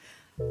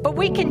But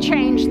we can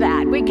change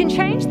that. We can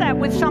change that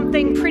with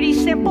something pretty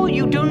simple.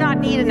 You do not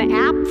need an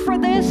app for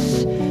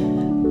this.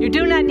 You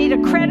do not need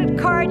a credit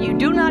card. You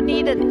do not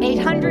need an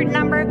 800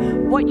 number.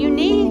 What you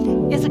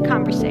need is a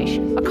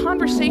conversation. A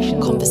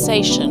conversation.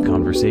 Conversation.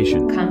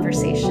 Conversation.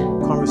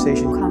 Conversation.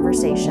 Conversation.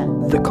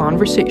 Conversation. The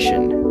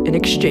conversation, an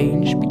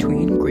exchange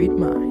between great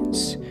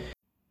minds.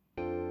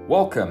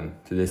 Welcome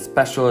to this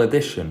special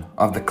edition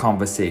of The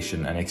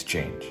Conversation and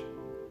Exchange.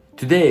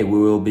 Today we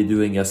will be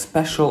doing a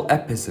special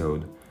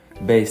episode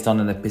based on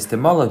an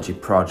epistemology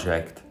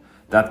project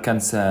that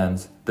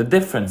concerns the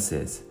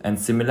differences and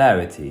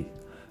similarity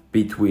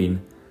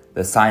between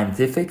the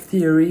scientific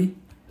theory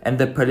and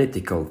the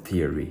political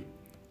theory.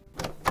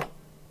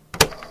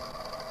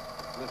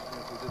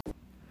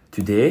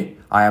 Today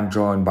I am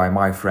joined by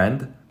my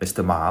friend,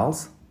 Mr.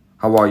 Miles.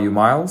 How are you,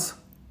 Miles?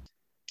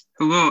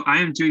 Hello, I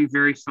am doing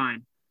very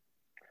fine.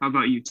 How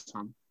about you,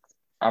 Tom?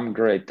 I'm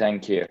great,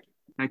 thank you.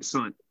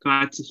 Excellent.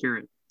 Glad to hear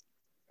it.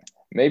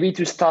 Maybe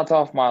to start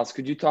off, Miles,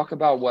 could you talk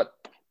about what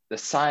the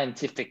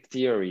scientific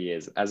theory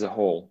is as a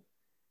whole?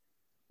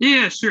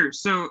 Yeah, sure.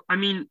 So,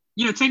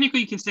 technically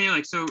you can say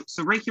so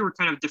right here we're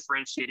kind of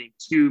differentiating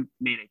two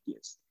main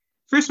ideas.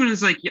 First one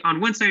is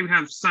on one side we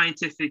have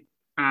scientific,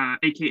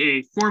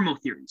 aka formal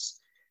theories.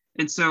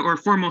 Or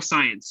formal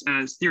science,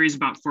 as theories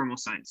about formal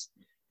science.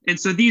 And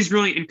so these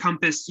really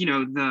encompass,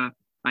 the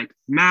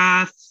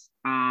math,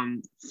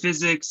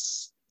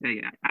 physics,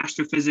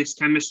 astrophysics,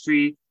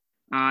 chemistry,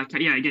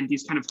 again,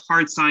 these kind of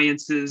hard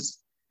sciences.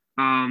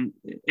 And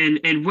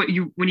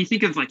when you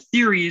think of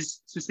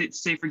theories, so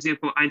say for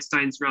example,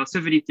 Einstein's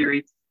relativity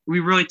theory, we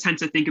really tend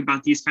to think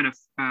about these kind of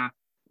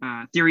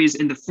theories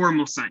in the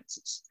formal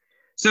sciences.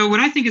 So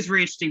what I think is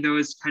very interesting though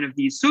is kind of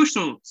these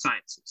social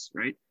sciences,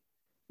 right?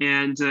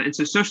 And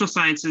so social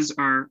sciences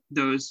are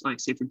those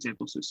say for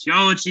example,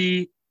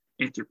 sociology,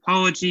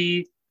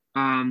 anthropology,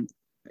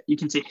 you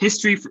can say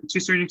history to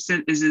a certain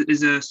extent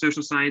is a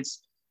social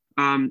science,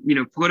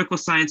 political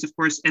science, of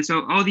course. And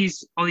so all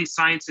these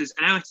sciences,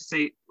 and I like to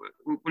say,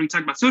 when we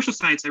talk about social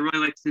science, I really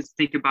like to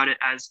think about it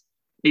as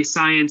a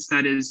science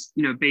that is,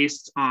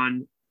 based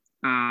on,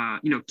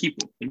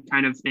 people and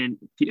kind of, and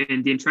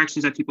the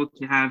interactions that people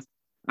can have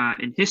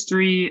in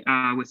history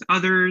with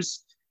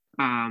others,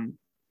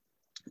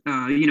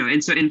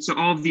 and so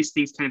all of these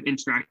things kind of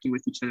interacting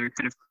with each other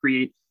kind of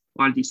create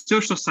a lot of these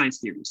social science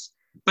theories.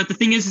 But the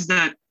thing is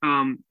that,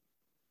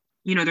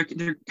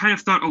 they're kind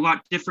of thought a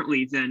lot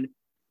differently than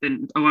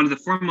a lot of the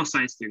formal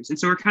science theories. And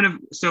so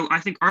so I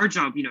think our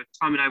job,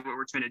 Tom and I, what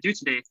we're trying to do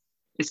today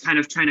is kind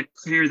of trying to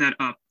clear that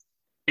up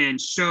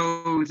and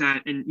show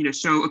that, and,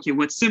 show, okay,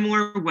 what's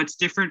similar, what's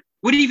different,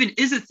 what even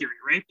is a theory,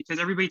 right? Because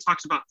everybody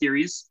talks about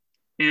theories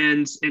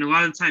and a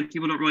lot of the time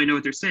people don't really know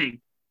what they're saying.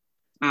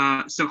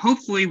 So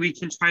hopefully we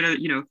can try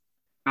to,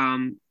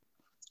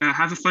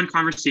 have a fun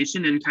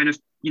conversation and kind of,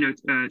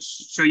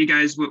 show you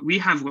guys what we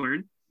have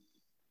learned.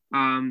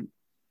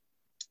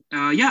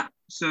 Exactly.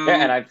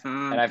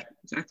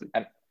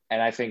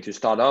 And I think to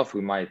start off,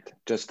 we might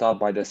just start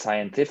by the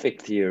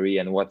scientific theory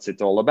and what's it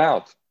all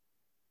about.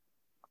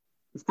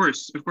 Of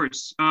course. So we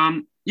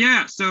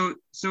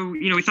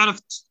thought of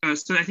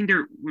so I think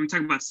when we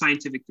talk about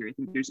scientific theory, I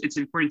think it's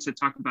important to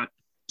talk about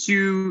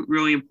two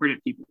really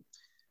important people.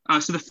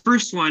 So the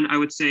first one I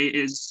would say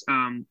is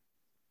Karl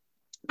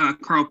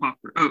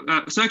Popper.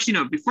 So actually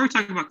no. Before we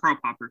talk about Karl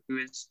Popper, who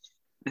is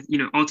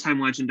all-time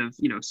legend of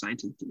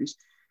scientific theories,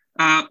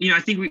 I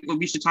think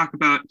we should talk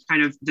about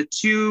kind of the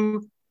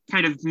two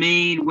kind of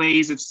main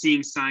ways of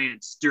seeing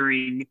science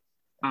during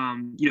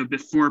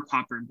before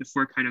Popper,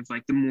 before kind of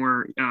the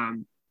more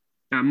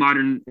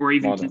modern or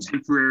even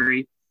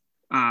contemporary,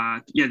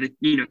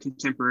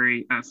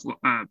 contemporary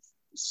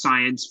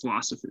science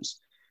philosophers.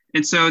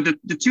 And so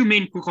the two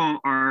main courants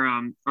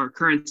are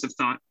currents of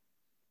thought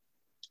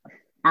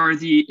are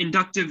the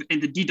inductive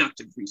and the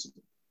deductive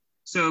reasoning.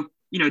 So,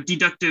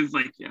 deductive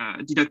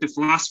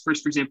philosophers,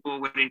 for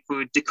example, would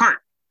include Descartes.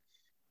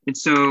 And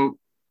so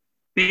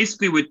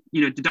basically what,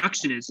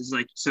 deduction is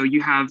so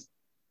you have,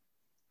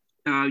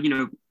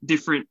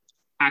 different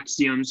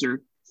axioms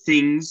or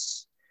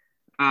things.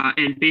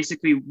 And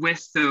basically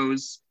with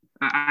those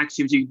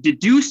axioms, you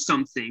deduce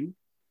something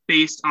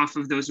based off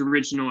of those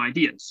original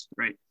ideas,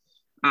 right?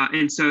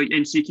 And so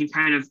you can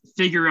kind of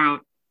figure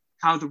out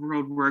how the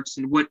world works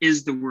and what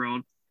is the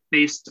world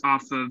based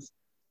off of,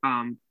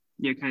 kind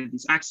of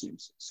these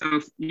axioms.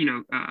 So,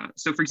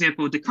 so for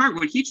example, Descartes,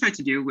 what he tried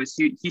to do was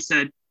he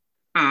said,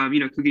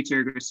 cogito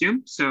ergo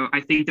sum. So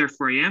I think,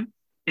 therefore I am.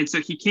 And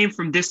so he came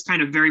from this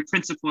kind of very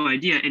principal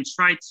idea and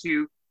tried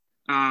to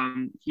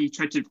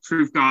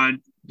prove God,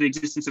 the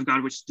existence of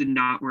God, which did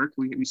not work.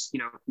 We saw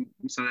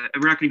that.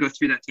 We're not going to go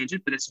through that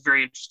tangent, but it's a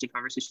very interesting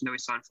conversation that we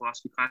saw in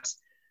philosophy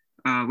class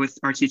with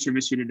our teacher,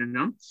 Monsieur de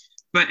Denel.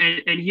 But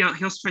and he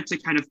also tried to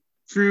kind of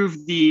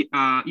prove the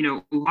a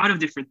lot of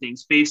different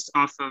things based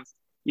off of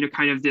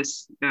kind of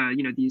this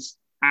these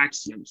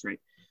axioms, right?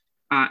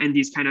 And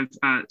these kind of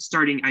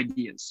starting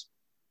ideas.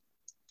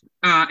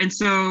 And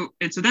so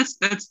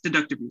that's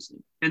deductive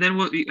reasoning. And then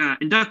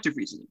inductive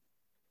reasoning.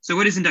 So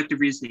what is inductive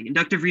reasoning?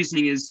 Inductive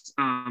reasoning is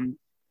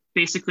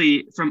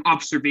basically from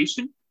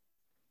observation,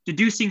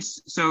 deducing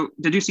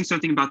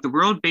something about the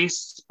world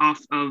based off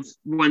of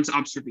one's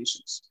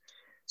observations.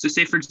 So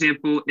say, for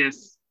example,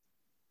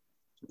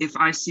 if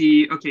I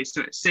see, okay,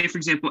 so say, for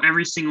example,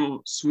 every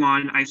single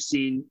swan I've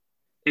seen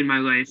in my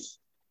life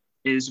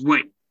is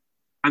white.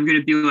 I'm going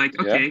to be like,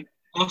 okay,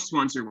 all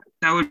swans are white.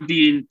 That would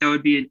be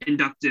an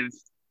inductive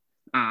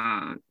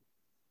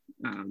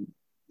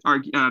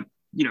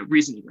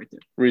reasoning right there.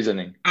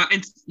 Reasoning.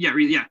 Thank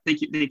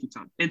you,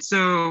 Tom. And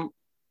so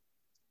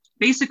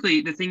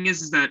basically the thing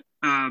is that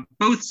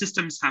both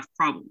systems have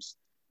problems,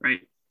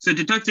 right? So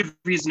deductive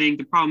reasoning,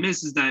 the problem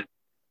is that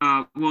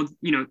I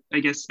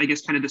guess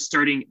kind of the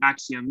starting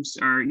axioms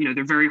are,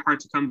 they're very hard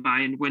to come by,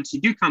 and once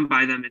you do come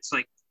by them, it's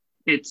like,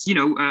 it's what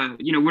are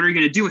you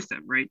going to do with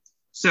them, right?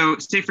 So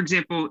say, for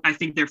example, I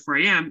think therefore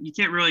I am, you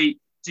can't really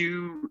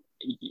do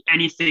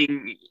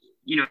anything,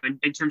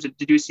 in terms of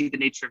deducing the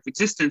nature of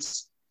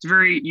existence. It's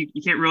very,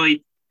 you can't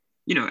really,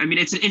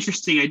 it's an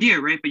interesting idea,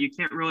 right? But you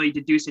can't really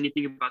deduce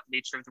anything about the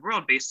nature of the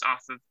world based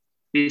off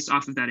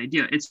of that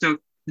idea. And so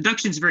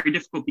deduction is very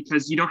difficult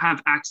because you don't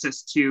have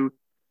access to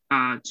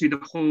the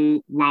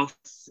whole wealth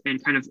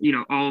and kind of,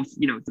 all of,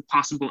 the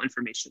possible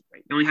information,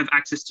 right? You only have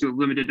access to a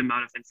limited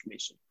amount of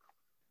information.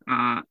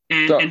 And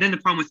then the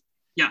problem with,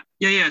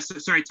 So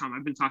sorry, Tom,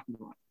 I've been talking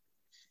a lot.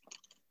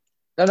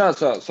 No.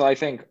 So I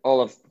think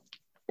all of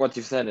what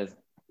you've said is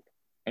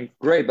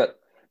great, but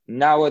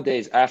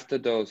nowadays, after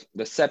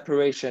the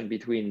separation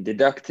between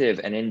deductive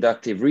and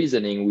inductive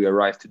reasoning, we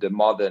arrive to the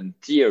modern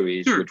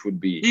theories, Sure. which would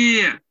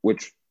be,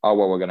 which are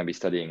what we're going to be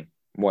studying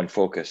more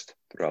focused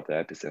throughout the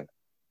episode.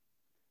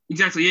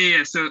 Exactly.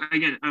 Yeah. So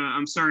again,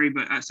 I'm sorry,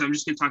 but so I'm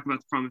just going to talk about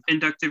the problem of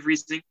inductive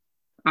reasoning.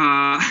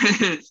 Go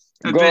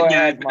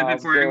ahead,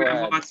 Miles, I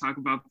have a lot to talk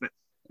about, but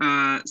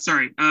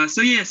sorry.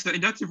 So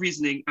inductive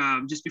reasoning,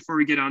 just before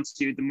we get on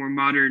to the more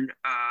modern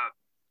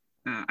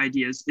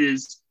ideas,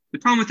 is the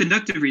problem with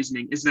inductive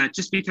reasoning is that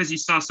just because you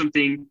saw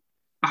something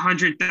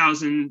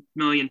 100,000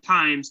 million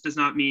times does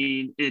not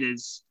mean it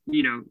is,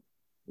 it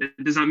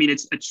does not mean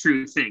it's a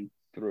true thing.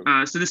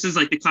 So this is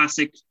like the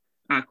classic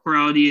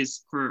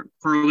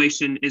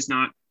correlation is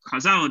not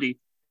causality,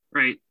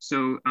 right?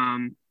 So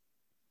and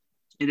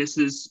this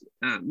is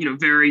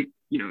very,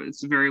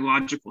 it's a very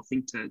logical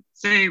thing to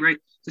say, right?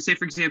 To say,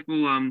 for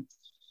example,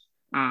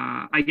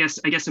 I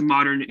guess a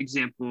modern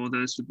example,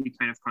 though this would be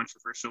kind of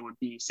controversial, would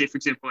be, say, for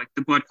example, like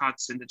the blood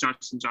clots in the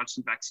Johnson &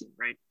 Johnson vaccine,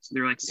 right? So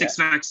there are like six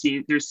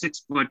there's 6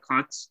 blood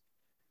clots,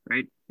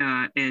 right?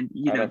 And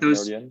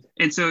those, millions.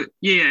 And so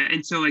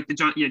like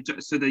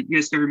so the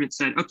U.S. government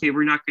said, okay,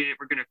 we're gonna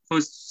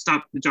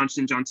stop the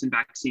Johnson & Johnson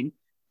vaccine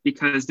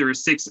because there are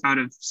 6 out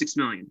of 6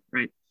 million,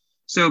 right?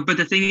 So, but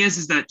the thing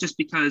is that just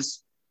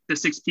because the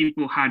 6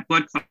 people had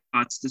blood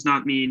clots does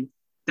not mean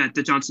that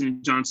the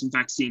Johnson & Johnson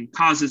vaccine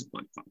causes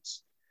blood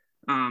clots.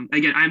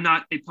 Again, I'm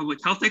not a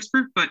public health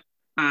expert, but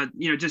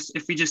just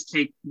if we just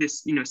take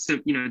this,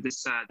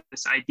 this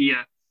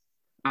idea,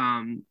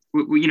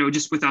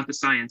 just without the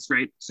science,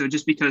 right? So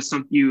just because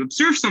you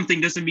observe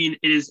something doesn't mean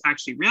it is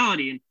actually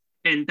reality,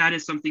 and that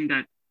is something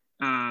that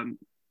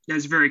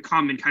is very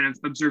common, kind of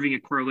observing a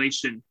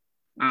correlation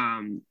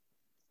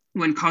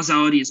when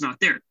causality is not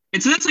there.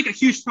 And so that's like a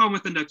huge problem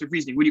with inductive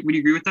reasoning. Would you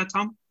agree with that,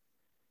 Tom?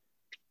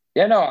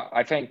 Yeah, no,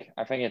 I think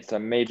it's a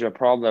major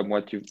problem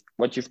what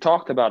you've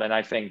talked about, and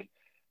I think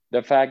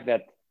the fact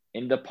that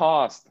in the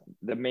past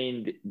the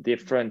main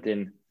difference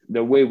in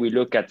the way we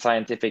look at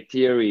scientific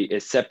theory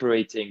is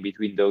separating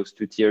between those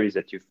two theories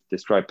that you've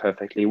described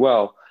perfectly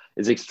well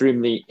is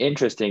extremely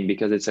interesting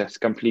because it's a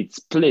complete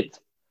split.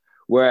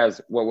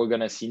 Whereas what we're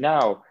going to see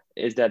now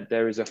is that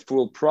there is a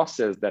full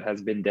process that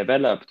has been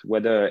developed,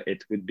 whether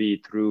it would be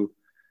through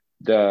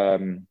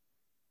the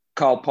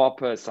Karl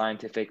Popper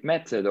scientific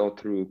method or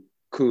through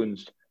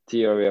Kuhn's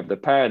theory of the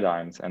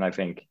paradigms. And I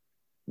think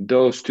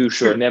those two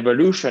show an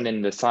evolution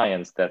in the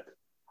science that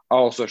are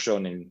also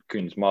shown in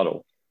Kuhn's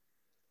model.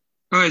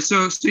 All right,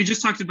 so you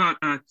just talked about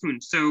Kuhn.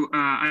 So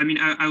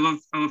I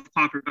love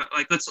Popper, but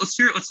like let's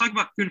talk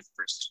about Kuhn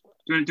first.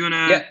 Do you want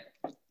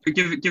to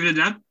give it a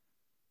dab?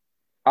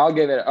 I'll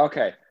give it.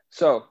 Okay.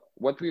 So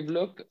what we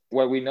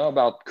know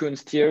about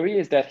Kuhn's theory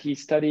is that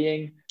he's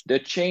studying the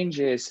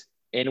changes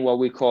in what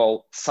we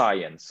call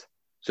science.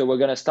 So we're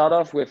going to start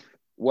off with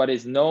what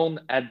is known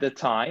at the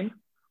time,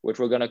 which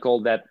we're going to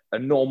call that a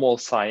normal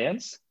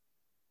science.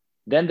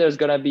 Then there's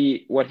going to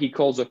be what he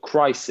calls a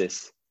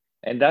crisis.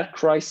 And that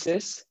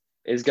crisis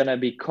is going to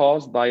be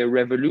caused by a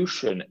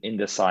revolution in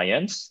the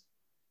science.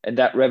 And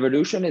that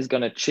revolution is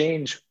going to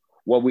change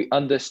what we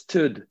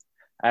understood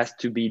as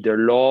to be the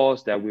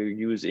laws that we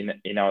use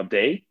in our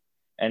day.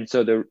 And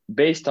so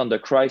based on the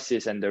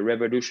crisis and the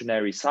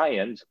revolutionary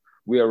science,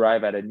 we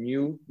arrive at a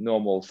new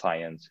normal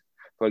science.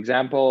 For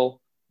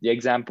example, the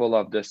example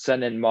of the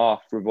sun and Mars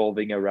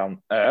revolving around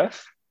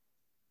Earth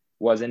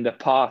was in the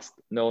past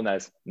known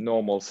as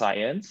normal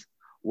science,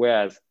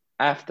 whereas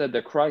after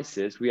the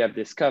crisis, we have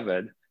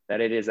discovered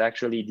that it is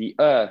actually the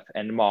Earth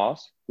and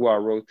Mars who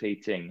are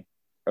rotating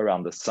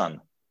around the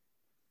sun.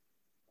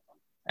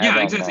 Yeah,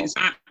 add-on exactly.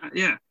 knowledge. So,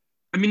 yeah,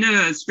 I mean, no,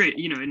 it's great.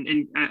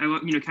 And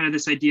I kind of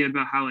this idea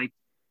about how like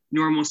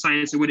normal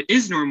science or what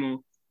is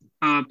normal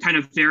kind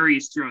of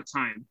varies throughout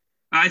time.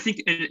 I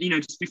think,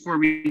 just before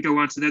we go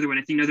on to the other one,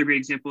 I think another great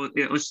example.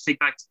 Let's just take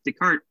back to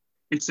Descartes.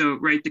 And so,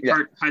 right,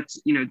 Descartes had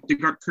to,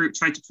 Descartes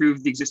tried to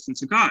prove the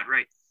existence of God,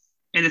 right?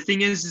 And the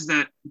thing is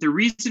that the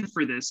reason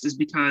for this is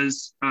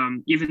because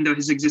even though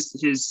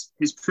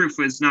his proof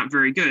was not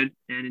very good,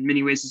 and in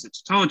many ways is a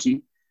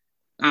tautology,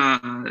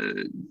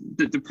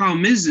 the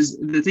problem is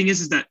the thing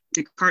is that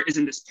Descartes is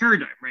in this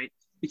paradigm, right?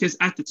 Because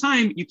at the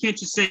time you can't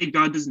just say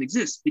God doesn't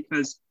exist,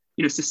 because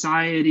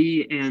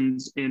society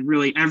and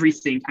really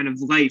everything, kind of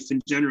life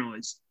in general,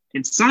 is,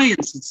 and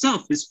science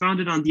itself is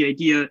founded on the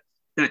idea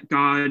that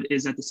God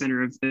is at the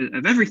center of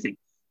everything.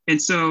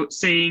 And so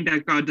saying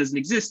that God doesn't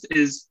exist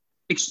is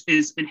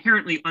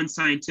inherently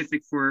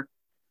unscientific for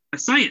a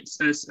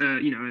science, as a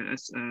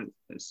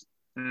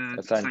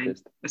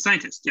scientist. A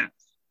scientist. Yeah.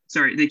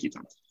 Sorry. Thank you,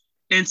 Tom.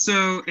 And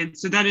so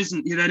that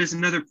is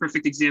another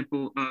perfect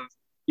example of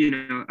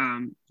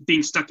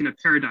being stuck in a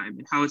paradigm,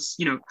 and how it's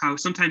how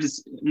sometimes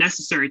it's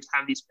necessary to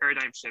have these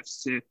paradigm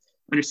shifts to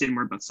understand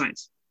more about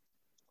science.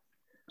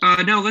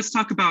 Now let's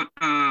talk about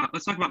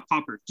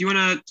Popper.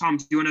 Tom?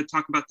 Do you want to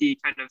talk about the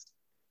kind of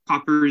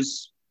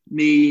Popper's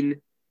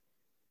main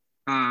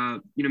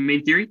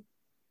theory?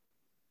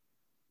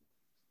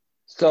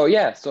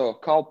 So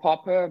Karl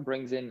Popper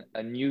brings in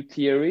a new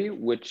theory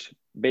which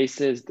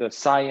bases the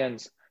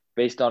science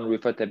based on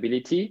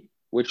refutability,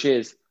 which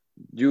is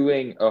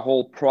doing a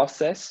whole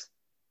process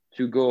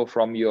to go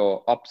from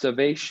your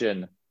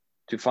observation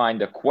to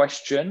find a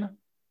question.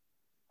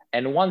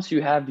 And once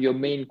you have your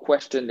main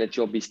question that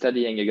you'll be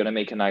studying, you're going to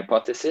make an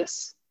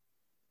hypothesis.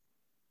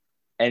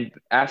 And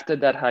after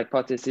that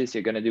hypothesis,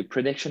 you're going to do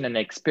prediction and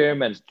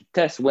experiments to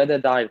test whether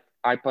that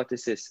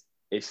hypothesis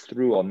is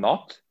true or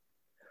not,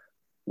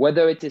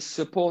 whether it is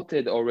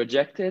supported or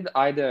rejected.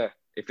 Either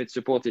if it's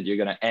supported, you're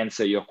going to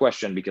answer your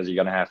question because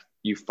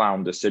you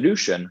found the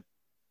solution.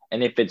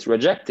 And if it's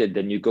rejected,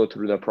 then you go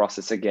through the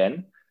process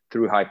again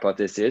through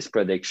hypothesis,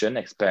 prediction,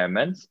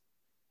 experiments.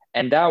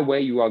 And that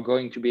way you are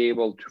going to be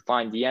able to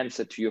find the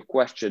answer to your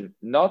question,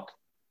 not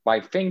by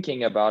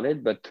thinking about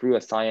it, but through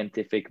a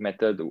scientific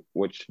method,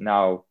 which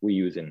now we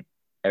use in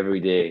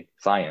everyday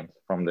science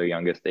from the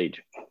youngest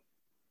age.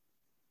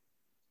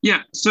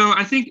 Yeah, so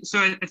I think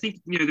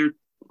there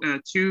are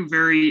two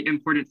very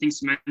important things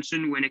to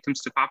mention when it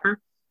comes to Popper.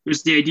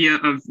 There's the idea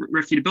of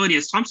refutability,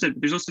 as Tom said,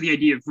 but there's also the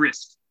idea of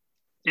risk.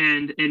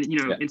 And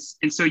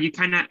so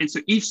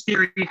each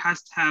theory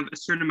has to have a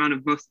certain amount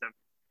of both of them.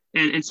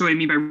 And so what I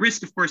mean by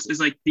risk, of course, is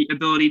like the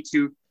ability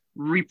to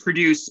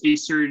reproduce a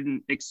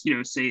certain,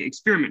 say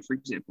experiment, for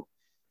example.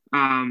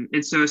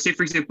 And so say,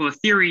 for example, a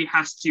theory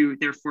has to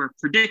therefore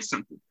predict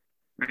something,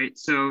 right?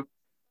 So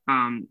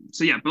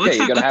yeah, but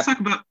let's talk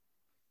about,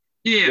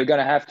 yeah. You're going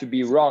to have to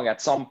be wrong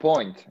at some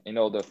point in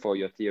order for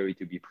your theory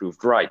to be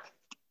proved right.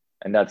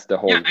 And that's the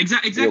whole. Yeah,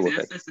 exactly.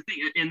 That's the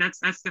thing. And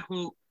that's the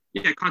whole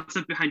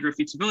concept behind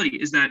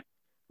refutability, is that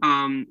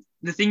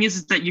the thing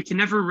is that you can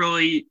never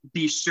really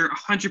be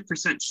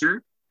 100%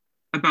 sure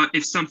about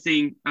if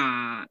something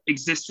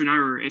exists or not,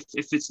 or if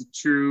it's a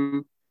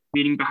true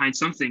meaning behind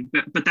something.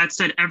 But that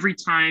said, every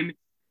time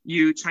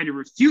you try to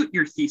refute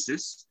your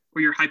thesis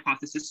or your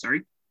hypothesis,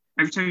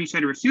 every time you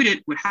try to refute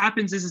it, what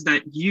happens is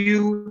that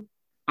you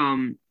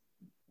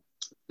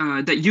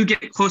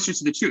get closer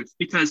to the truth,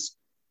 because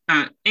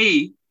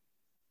the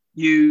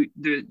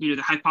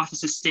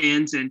hypothesis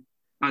stands and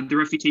the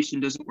refutation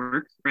doesn't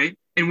work, right?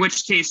 In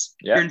which case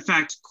you're in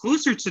fact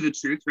closer to the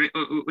truth, right?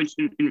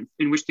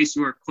 In which case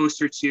you are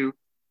closer to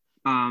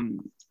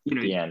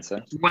the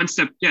answer. One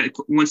step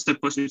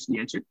closer to the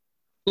answer.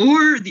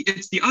 Or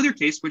it's the other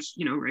case, which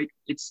right?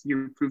 It's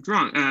you're proved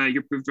wrong,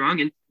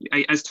 and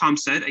as Tom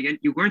said, again,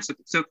 you learned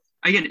something. So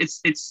again,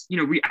 it's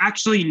we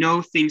actually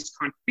know things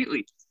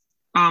concretely,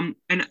 and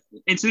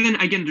so then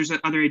again, there's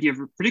another idea of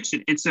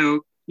prediction, and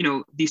so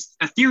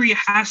a theory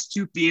has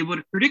to be able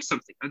to predict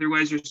something,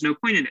 otherwise there's no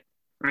point in it,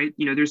 right?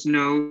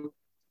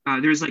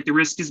 There's like the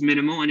risk is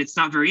minimal, and it's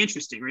not very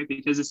interesting, right?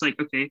 Because it's like,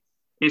 okay,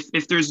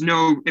 if there's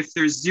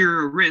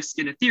zero risk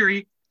in a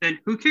theory, then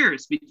who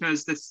cares?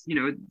 Because that's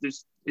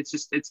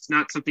it's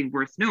not something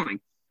worth knowing.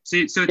 So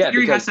a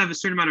theory has to have a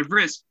certain amount of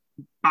risk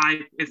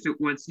if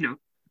it wants,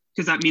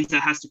 because that means that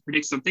it has to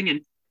predict something,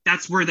 and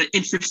that's where the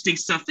interesting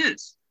stuff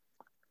is.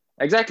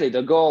 Exactly.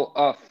 The goal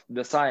of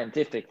the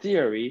scientific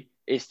theory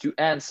is to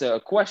answer a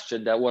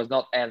question that was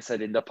not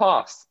answered in the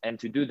past. And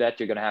to do that,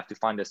 you're going to have to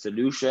find a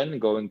solution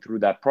going through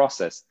that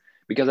process.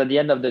 Because at the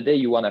end of the day,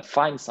 you want to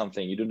find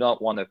something. You do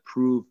not want to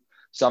prove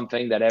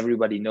something that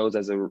everybody knows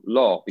as a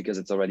law, because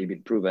it's already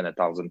been proven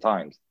 1,000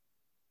 times.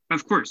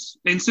 Of course.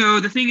 And so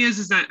the thing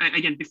is that,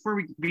 again, before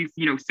we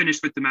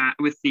finish with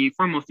the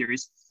formal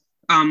theories,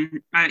 I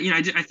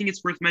think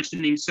it's worth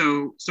mentioning.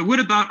 So what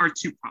about our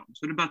two problems?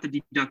 What about the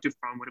deductive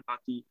problem? What about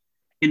the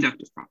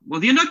inductive problem? Well,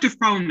 the inductive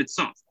problem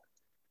itself,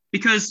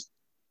 because,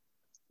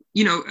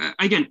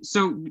 again,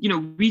 so,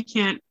 we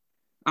can't,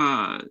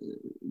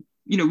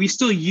 we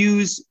still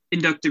use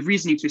inductive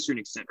reasoning to a certain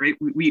extent, right?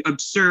 We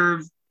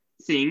observe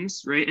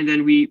things, right? And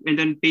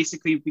then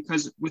basically,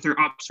 because with our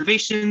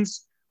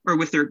observations or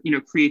with our,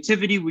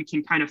 creativity, we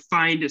can kind of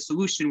find a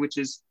solution, which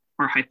is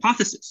our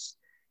hypothesis.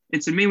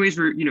 And so in many ways,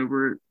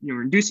 we're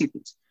inducing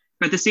things.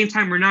 But at the same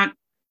time,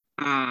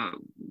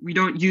 we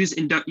don't use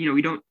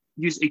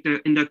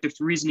the inductive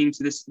reasoning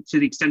to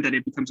the extent that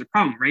it becomes a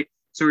problem, right?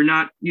 So we're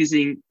not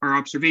using our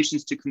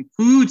observations to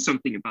conclude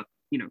something about,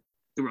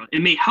 the world.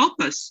 It may help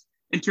us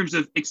in terms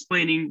of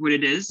explaining what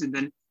it is and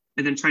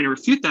then trying to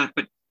refute that,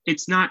 but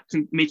it's not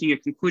making a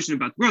conclusion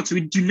about the world. So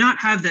we do not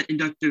have that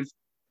inductive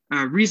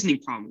reasoning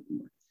problem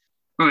anymore.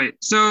 All right.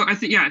 So I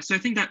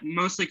think that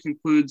mostly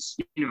concludes,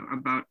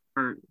 about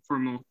our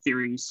formal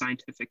theory,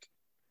 scientific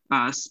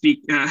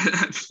speak.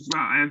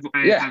 Wow,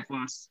 I have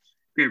lost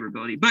grammar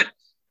ability. But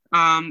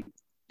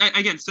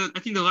again, so I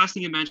think the last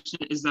thing you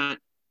mentioned is that,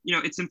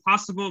 it's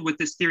impossible with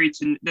this theory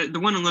the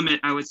one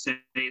limit I would say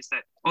is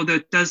that although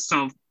it does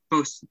solve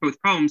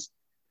both problems,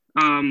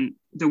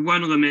 the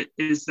one limit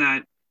is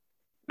that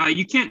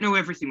you can't know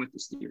everything with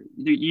this theory.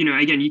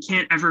 Again, you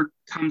can't ever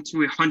come to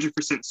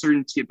 100%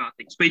 certainty about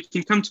things, but you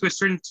can come to a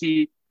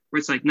certainty where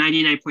it's like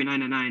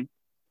 99.999,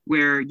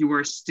 where you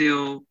are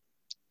still,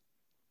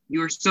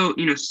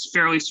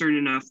 fairly certain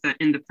enough that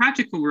in the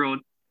practical world,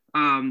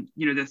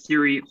 the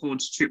theory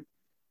holds true.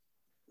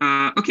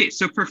 Okay,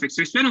 so perfect.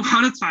 So we spent a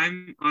lot of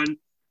time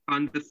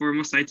on the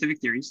formal scientific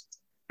theories.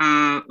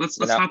 Let's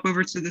hop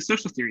over to the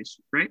social theories,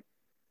 right?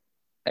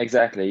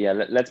 Exactly.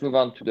 Yeah. Let's move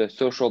on to the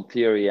social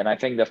theory. And I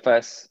think the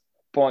first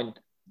point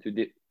to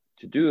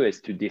do is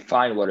to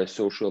define what a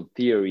social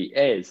theory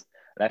is.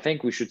 And I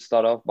think we should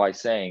start off by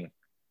saying,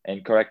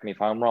 and correct me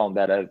if I'm wrong,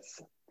 that as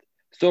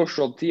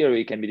social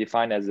theory can be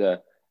defined as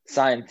a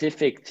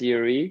scientific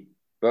theory,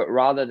 but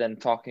rather than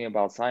talking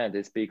about science,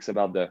 it speaks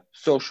about the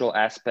social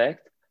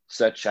aspect,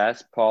 such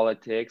as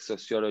politics,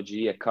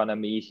 sociology,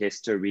 economy,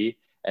 history,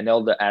 and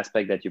all the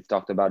aspects that you've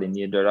talked about in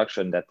the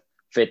introduction that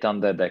fit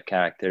under the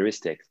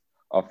characteristics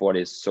of what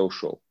is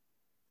social.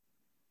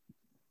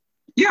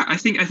 Yeah, I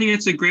think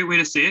it's a great way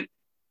to say it.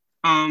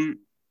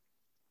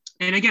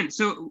 And again,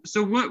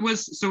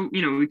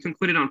 we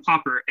concluded on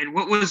Popper, and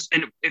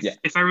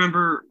if I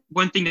remember,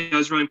 one thing that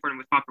was really important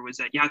with Popper was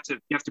that you have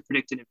to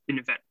predict an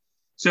event.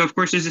 So of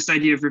course, there's this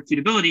idea of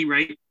reputability,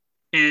 right,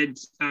 and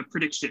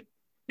prediction.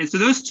 And so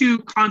those two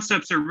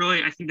concepts are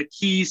really, I think, the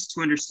keys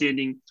to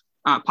understanding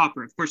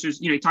Popper. Of course, there's,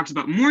 he talks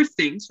about more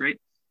things, right?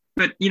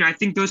 But, I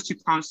think those two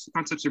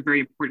concepts are very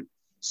important.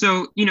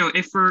 So,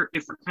 if we're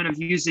kind of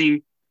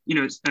using,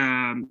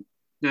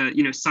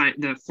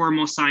 the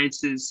formal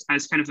sciences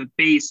as kind of a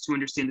base to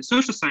understand the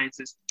social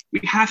sciences,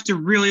 we have to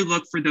really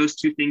look for those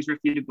two things,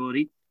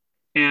 refutability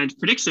and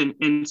prediction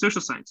in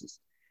social sciences.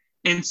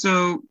 And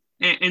so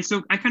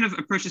I kind of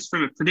approach this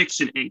from a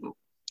prediction angle.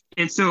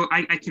 And so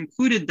I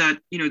concluded that,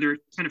 there are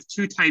kind of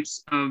two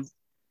types of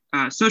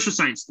social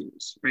science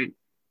theories, right?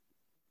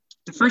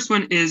 The first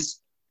one is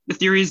the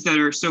theories that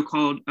are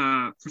so-called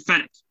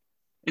prophetic.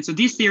 And so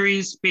these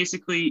theories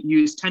basically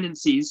use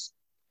tendencies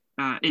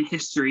in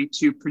history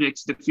to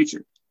predict the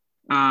future.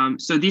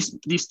 So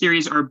these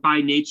theories are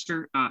by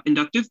nature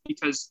inductive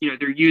because,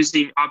 they're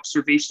using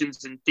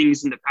observations and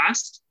things in the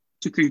past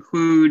to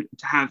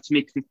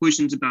make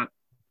conclusions about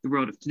the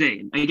world of today.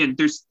 And again,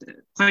 there's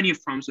plenty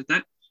of problems with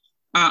that.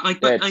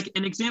 Like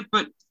an example,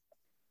 but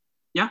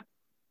yeah.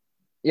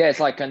 Yeah,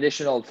 it's like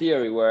conditional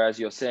theory, whereas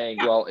you're saying,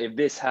 well, if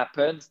this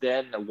happens,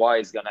 then Y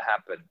is going to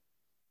happen.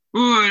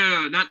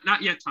 Oh, no,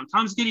 not yet, Tom.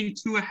 Tom's getting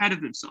too ahead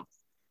of himself.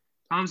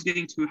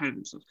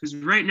 Because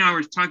right now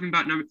we're talking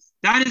about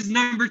that is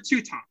number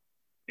 2, Tom.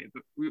 Okay,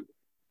 but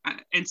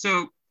and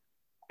so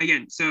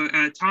again,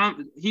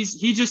 Tom,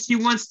 he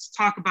wants to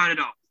talk about it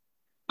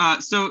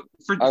all. So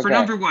for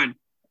number 1,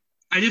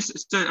 I'm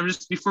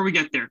just before we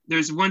get there,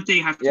 there's one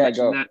thing I have to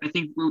mention that I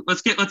think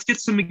let's get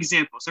some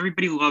examples.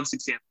 Everybody loves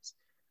examples.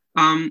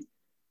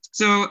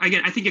 So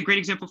again, I think a great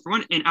example for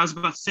one, and I was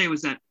about to say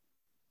was that,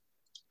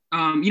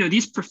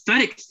 these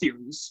prophetic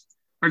theories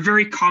are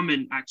very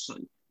common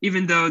actually,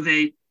 even though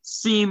they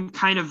seem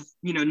kind of,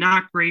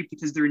 not great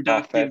because they're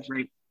inductive,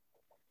 right?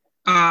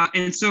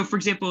 And so, for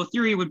example, a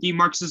theory would be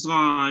Marx's law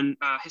on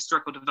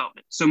historical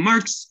development. So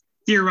Marx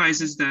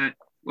theorizes that,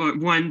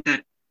 one,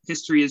 that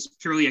history is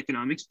purely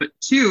economics, but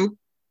 2,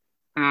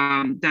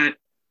 and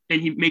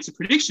he makes a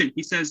prediction.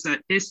 He says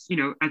that this,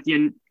 at the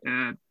end,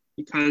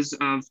 because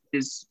of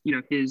his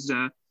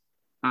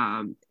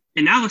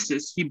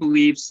analysis, he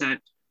believes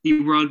that the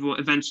world will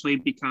eventually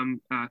become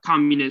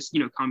communist,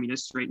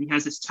 right? He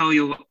has this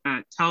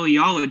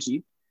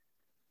teleology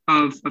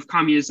of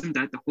communism,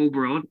 that the whole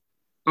world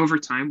over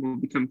time will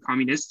become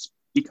communist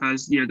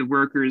because, the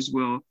workers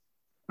will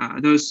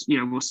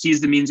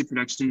seize the means of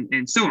production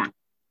and so on.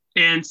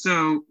 And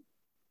so,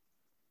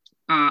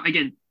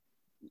 again,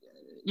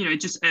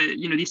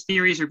 these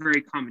theories are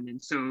very common.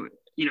 And so,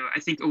 I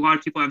think a lot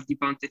of people have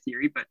debunked the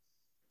theory, but,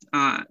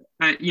 I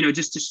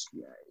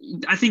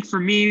think for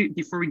me,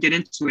 before we get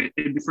into it,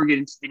 and before we get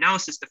into the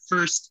analysis, the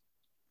first,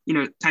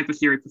 type of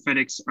theory,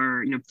 prophetics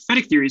are,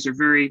 prophetic theories are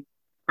very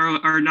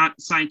are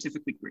not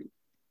scientifically great.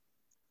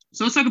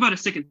 So let's talk about a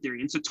second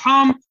theory. And so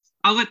Tom,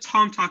 I'll let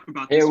Tom talk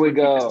about this. Here we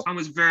go. Because Tom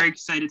was very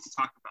excited to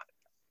talk about it.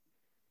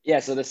 Yeah,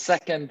 so the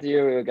second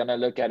theory we're going to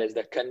look at is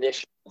the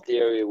conditional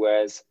theory,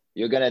 whereas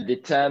you're going to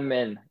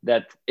determine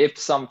that if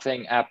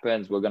something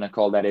happens, we're going to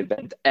call that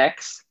event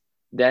X,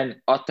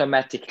 then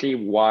automatically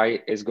Y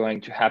is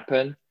going to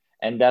happen.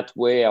 And that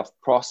way of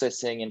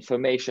processing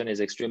information is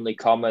extremely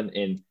common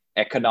in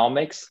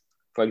economics.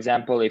 For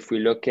example, if we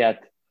look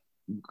at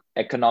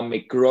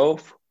economic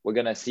growth, we're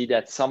going to see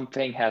that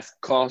something has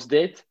caused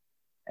it.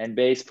 And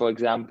based, for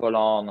example,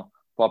 on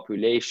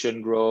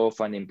population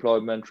growth,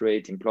 unemployment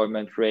rate,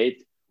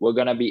 we're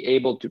going to be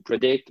able to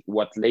predict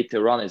what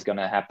later on is going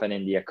to happen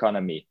in the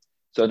economy.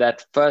 So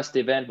that first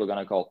event we're going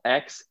to call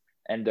X,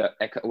 and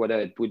whether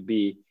it would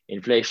be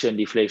inflation,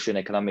 deflation,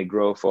 economic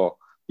growth, or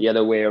the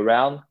other way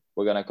around,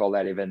 we're going to call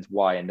that event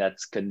Y. And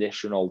that's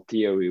conditional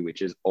theory,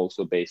 which is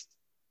also based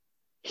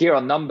here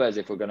on numbers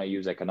if we're going to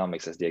use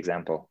economics as the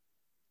example.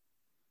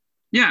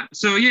 Yeah,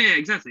 so yeah,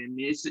 exactly. I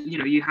mean, it's,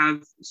 you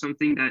have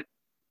something that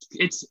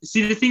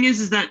the thing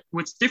is that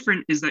what's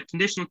different is that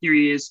conditional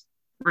theory is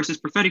versus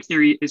prophetic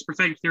theory is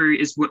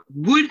what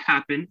would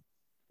happen,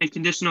 and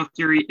conditional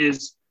theory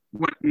is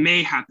what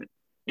may happen.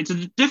 And so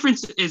the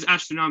difference is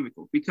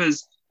astronomical,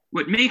 because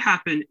what may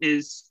happen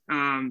is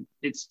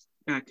it's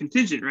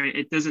contingent, right?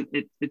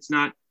 It's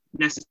not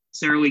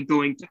necessarily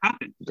going to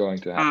happen.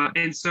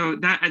 And so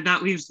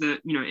that leaves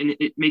and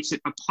it makes it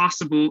a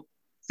possible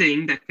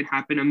thing that could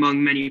happen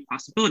among many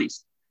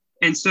possibilities.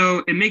 And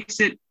so it makes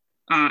these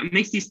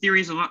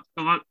theories a lot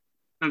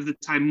of the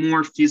time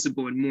more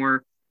feasible and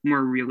more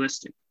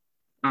realistic.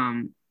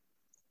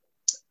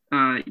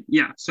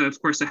 So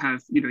of course I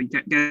have, you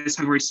guys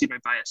have already seen my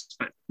bias,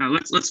 but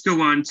let's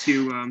go on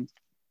to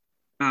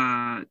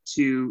do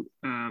you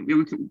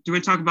want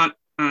to talk about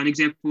an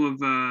example of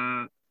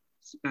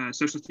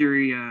social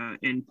theory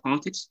in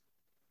politics,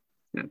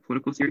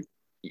 political theory?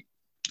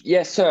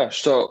 Yes, sir.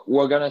 So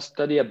we're going to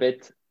study a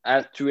bit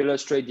to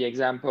illustrate the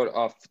example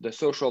of the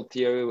social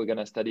theory. We're going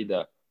to study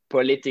the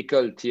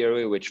political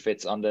theory, which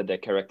fits under the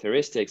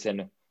characteristics.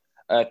 And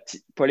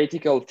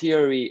political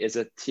theory is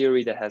a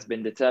theory that has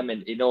been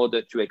determined in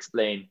order to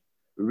explain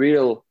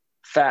real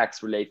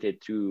facts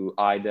related to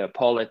either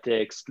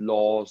politics,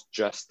 laws,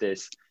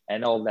 justice,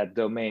 and all that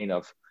domain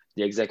of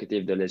the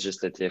executive, the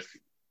legislative,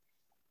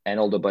 and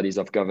all the bodies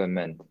of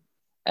government.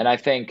 And I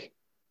think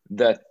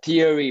the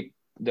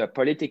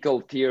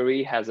political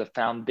theory has a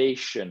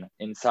foundation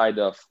inside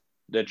of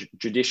the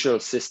judicial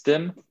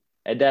system.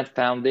 And that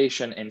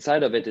foundation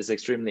inside of it is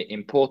extremely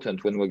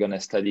important when we're going to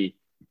study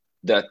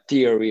the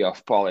theory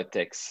of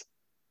politics.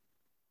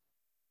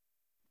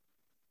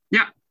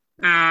 Yeah.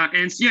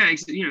 It's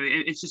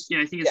just,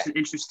 I think it's an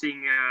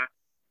interesting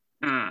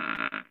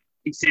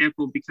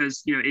example,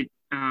 because, it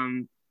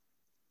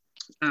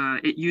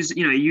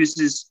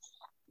uses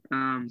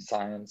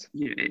science.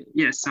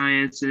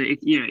 Science. And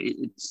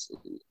it's,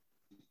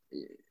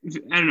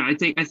 I don't know. I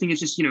think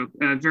it's just,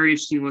 very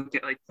interesting to look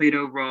at like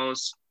Plato,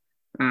 Rawls,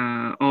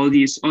 all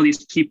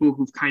these people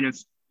who've kind of,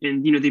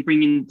 and, they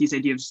bring in these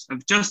ideas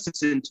of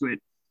justice into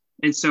it.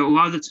 And so a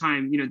lot of the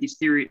time, these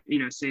theory,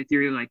 say a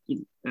theory like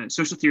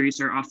social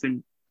theories are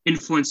often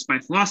influenced by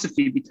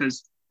philosophy,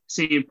 because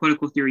say in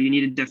political theory, you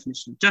need a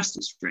definition of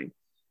justice, right?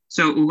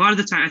 So a lot of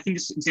the time, I think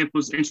this example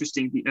is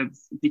interesting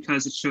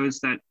because it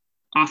shows that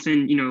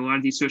often, a lot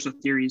of these social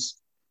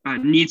theories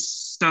need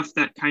stuff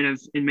that kind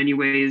of in many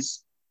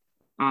ways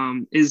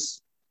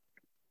is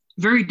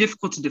very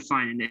difficult to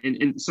define,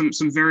 and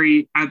some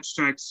very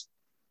abstract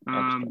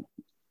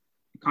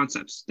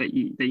concepts that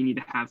you need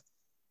to have.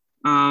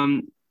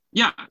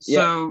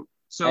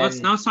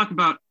 Let's talk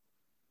about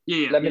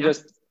Let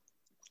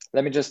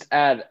me just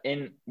add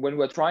in, when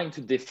we're trying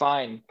to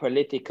define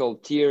political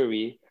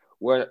theory,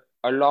 we're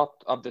a lot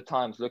of the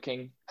times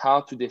looking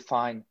how to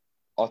define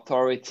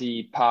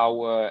authority,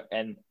 power,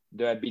 and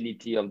the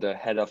ability of the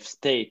head of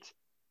state.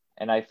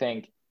 And I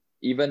think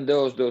even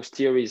though those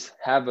theories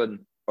have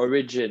an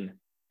origin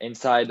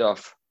inside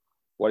of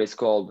what is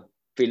called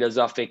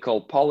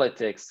philosophical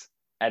politics,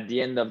 at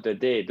the end of the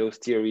day, those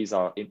theories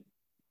are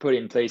put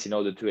in place in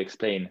order to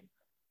explain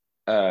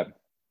an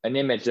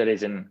image that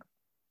is in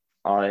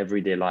our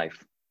everyday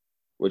life,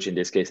 which in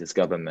this case is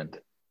government.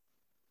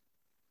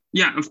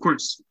 Yeah, of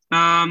course.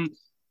 Okay,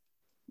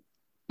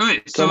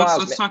 so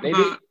let's talk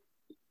about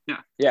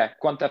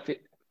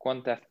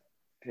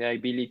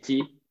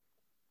quantifiability.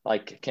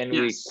 Like, can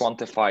we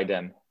quantify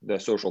them? The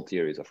social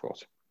theories, of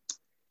course.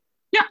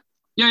 Yeah.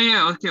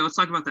 Okay, let's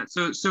talk about that.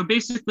 So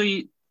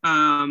basically,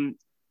 that's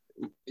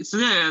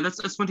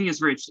one thing that's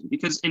very interesting,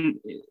 because in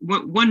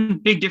one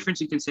big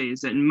difference you can say is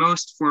that in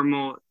most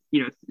formal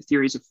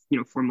theories of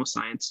formal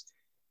science,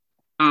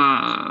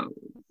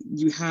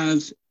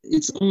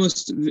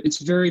 it's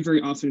very,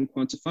 very often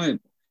quantifiable.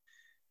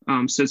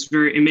 So it's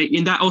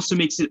and that also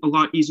makes it a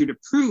lot easier to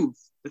prove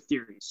the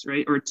theories,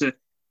 right? Or to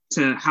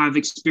have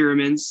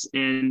experiments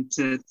and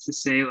to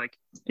say like,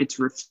 and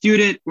to refute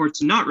it or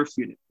to not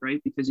refute it,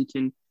 right? Because you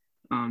can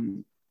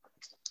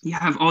you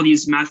have all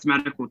these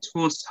mathematical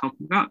tools to help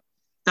you out.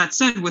 That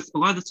said, with a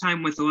lot of the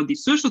time with a lot of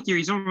these social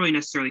theories, don't really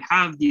necessarily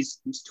have these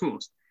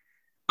tools.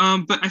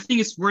 But I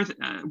think it's worth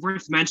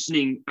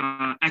mentioning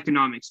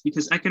economics,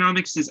 because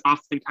economics is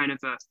often kind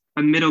of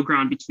a middle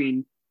ground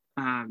between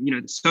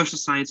the social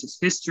sciences,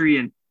 history,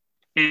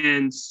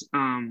 and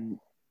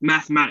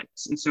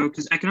mathematics. And so,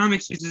 because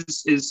economics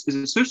is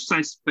a social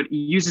science, but it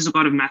uses a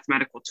lot of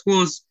mathematical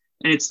tools,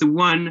 and it's the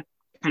one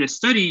kind of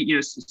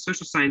study,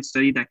 social science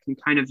study that can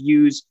kind of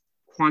use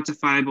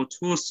quantifiable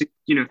tools to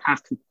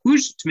have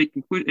conclusion to make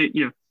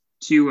conclusion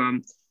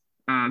to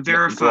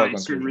verify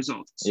certain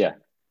results. Yeah.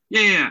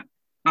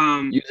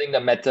 Using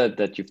the method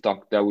that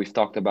we've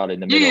talked about in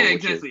the middle,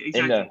 exactly.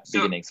 in the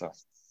beginning.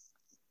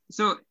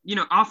 So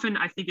often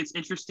I think it's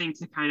interesting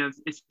to kind of,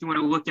 if you want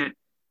to look at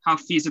how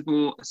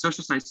feasible a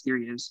social science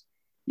theory is,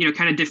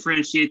 kind of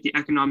differentiate the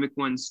economic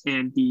ones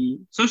and the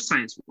social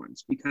science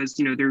ones, because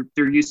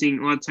they're using,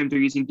 a lot of times they're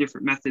using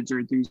different methods,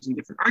 or they're using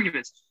different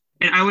arguments.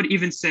 And I would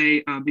even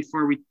say,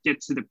 before we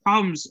get to the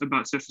problems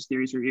about social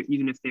theories, or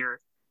even if they're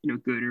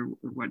good or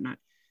whatnot,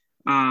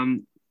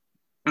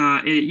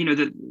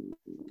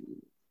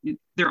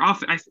 they're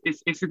often,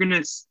 if you're going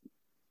to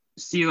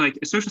see like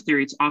a social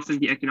theory, it's often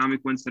the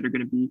economic ones that are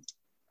going to be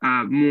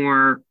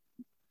more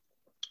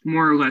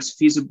or less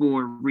feasible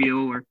or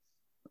real,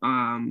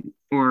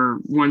 or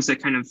ones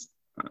that kind of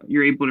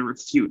you're able to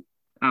refute,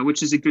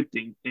 which is a good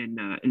thing in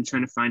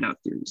trying to find out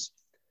theories.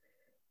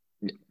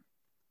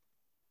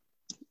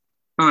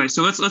 All right,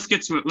 so let's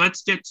get to it.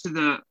 Let's get to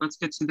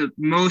the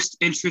most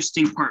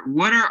interesting part.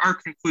 What are our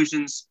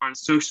conclusions on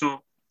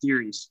social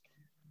theories?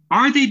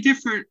 Are they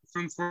different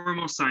from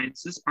formal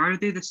sciences? Are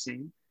they the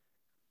same?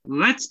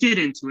 Let's get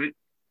into it.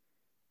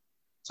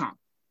 Tom.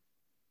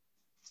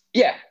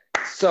 Yeah.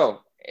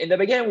 So in the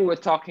beginning, we were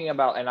talking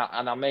about, and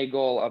our main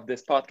goal of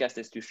this podcast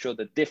is to show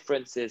the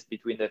differences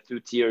between the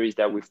two theories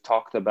that we've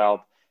talked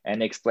about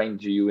and explain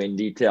to you in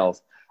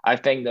details. I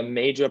think the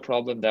major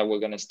problem that we're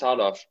going to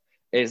start off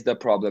is the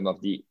problem of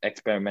the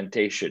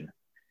experimentation.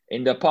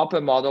 In the Popper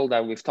model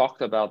that we've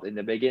talked about in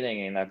the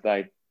beginning, and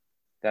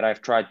that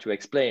I've tried to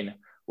explain,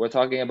 we're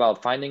talking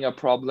about finding a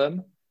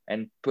problem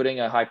and putting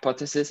a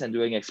hypothesis and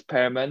doing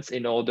experiments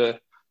in order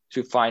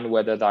to find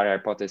whether that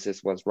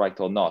hypothesis was right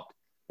or not.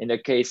 In the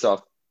case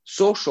of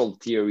social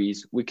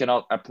theories, we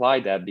cannot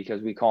apply that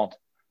because we can't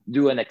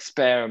do an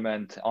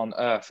experiment on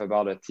Earth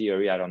about a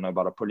theory, I don't know,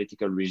 about a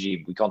political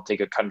regime. We can't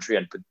take a country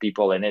and put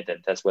people in it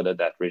and test whether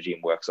that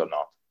regime works or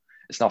not.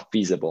 It's not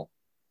feasible.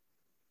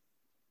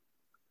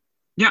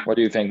 Yeah. What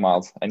do you think,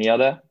 Miles? Any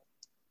other?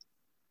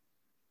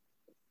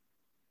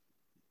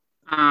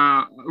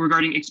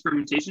 Regarding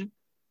experimentation?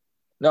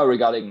 No,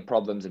 regarding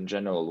problems in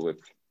general with.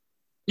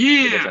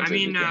 Yeah, I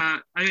mean,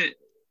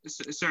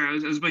 sorry, I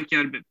was blanking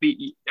out a bit. But,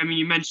 I mean,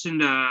 you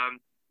mentioned,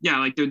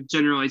 like the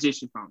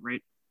generalization problem,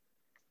 right?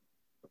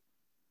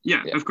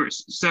 Yeah, of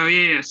course. So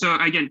yeah. So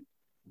again,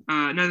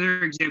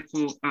 another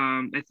example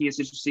I think is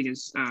interesting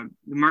is the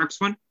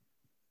Marx one.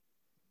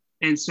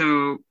 And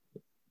so,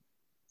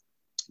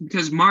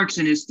 because Marx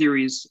in his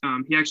theories,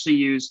 he actually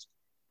used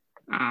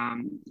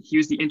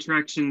the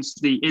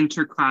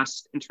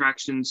interclass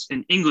interactions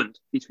in England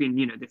between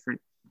different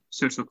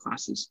social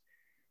classes.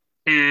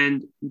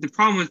 And the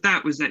problem with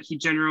that was that he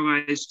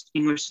generalized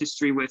English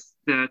history with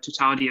the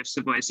totality of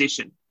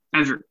civilization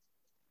ever.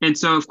 And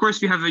so, of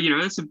course, we have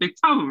that's a big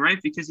problem,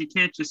 right? Because you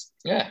can't just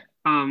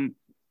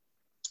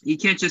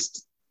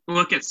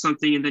look at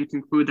something and then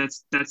conclude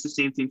that's the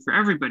same thing for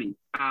everybody.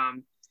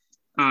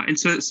 And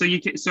so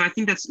I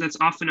think that's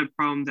often a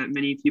problem that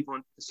many people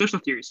in social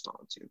theories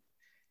fall into.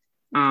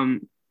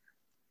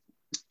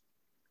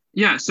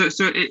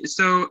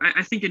 So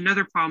I think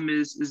another problem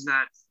is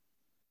that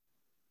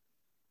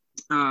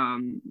I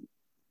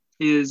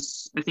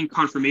think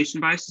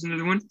confirmation bias is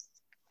another one.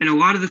 And a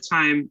lot of the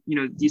time,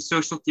 these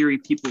social theory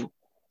people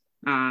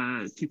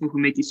who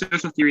make these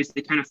social theories,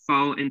 they kind of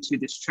fall into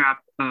this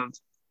trap of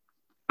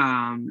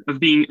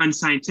being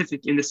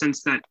unscientific, in the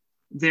sense that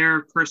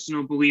their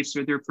personal beliefs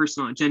or their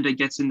personal agenda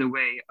gets in the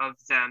way of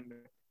them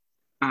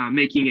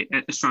making it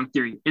a strong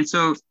theory. And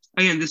so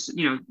again, this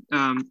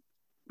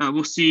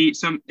we'll see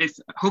if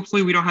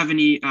hopefully we don't have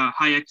any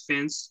Hayek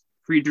fans,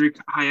 Friedrich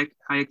Hayek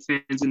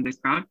fans in the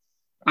crowd,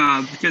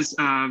 because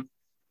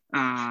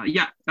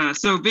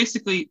so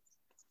basically,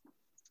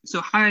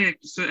 so Hayek.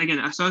 So again,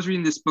 I was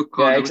reading this book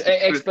called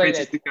explain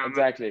it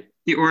exactly.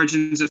 The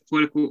Origins of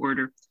Political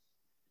Order.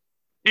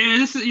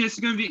 And this is it's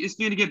going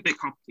to get a bit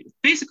complicated.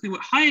 Basically,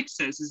 what Hayek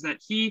says is that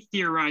he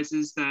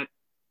theorizes that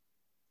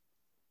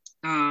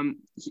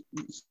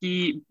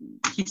he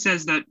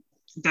says that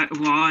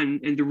law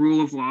and the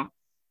rule of law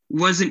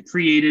wasn't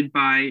created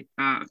by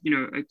a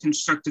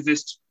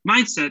constructivist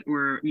mindset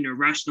or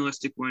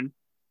rationalistic one,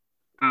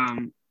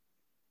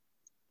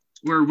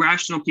 where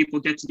rational people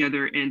get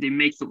together and they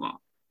make the law.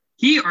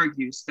 He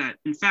argues that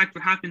in fact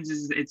what happens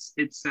is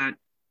it's that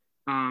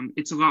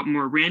it's a lot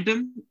more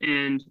random,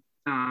 and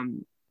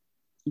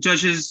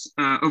judges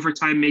over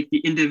time make the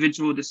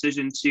individual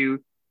decision to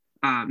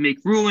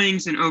make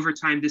rulings, and over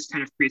time this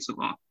kind of creates a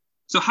law.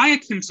 So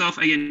Hayek himself,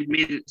 again,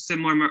 made a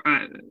similar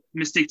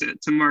mistake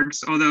to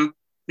Marx, although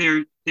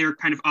they're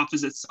kind of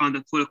opposites on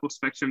the political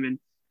spectrum,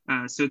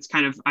 and so it's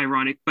kind of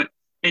ironic.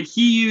 And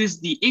he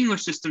used the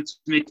English system to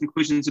make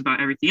conclusions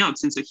about everything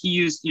else, and so he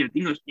used, the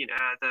English,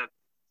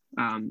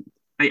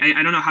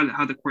 I don't know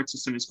how the court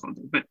system is called,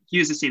 but he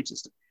used the same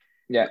system.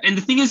 Yeah. And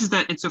the thing is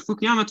that, and so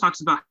Fukuyama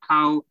talks about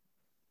how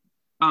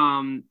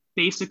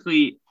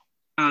basically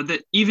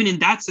that even in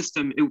that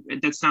system,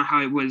 that's not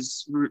how it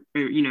was,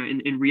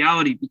 in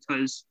reality,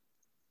 because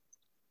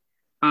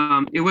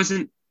it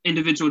wasn't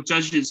individual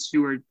judges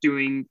who were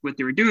doing what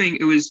they were doing.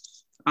 It was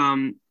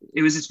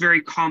this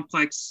very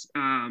complex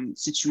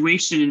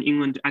situation in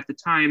England at the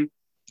time.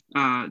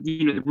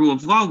 The rule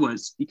of law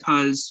was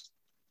because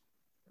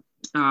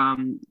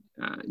the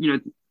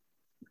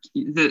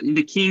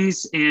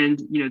kings and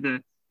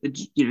the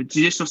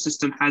judicial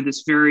system had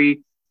this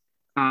very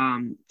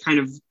kind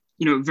of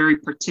very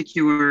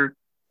particular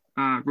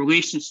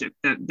relationship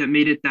that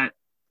made it that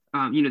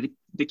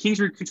the kings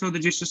were controlling the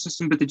judicial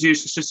system, but the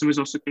judicial system was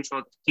also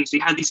controlled by the kings. So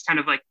you had these kind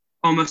of like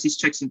almost these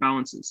checks and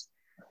balances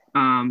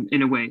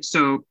in a way.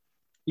 So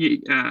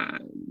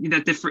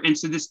that different, and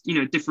so this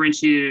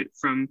differentiated it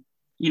from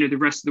the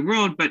rest of the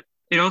world, but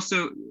it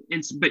also,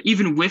 but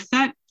even with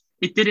that,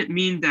 it didn't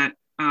mean that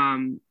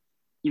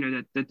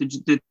that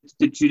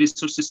the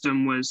judicial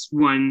system was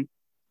one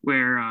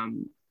where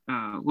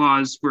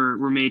laws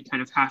were made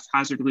kind of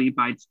haphazardly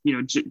by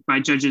by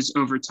judges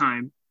over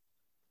time,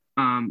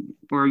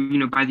 or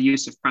by the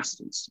use of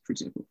precedents, for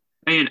example.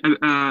 And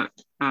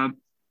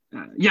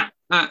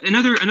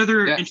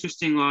another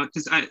interesting law,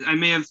 because I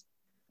may have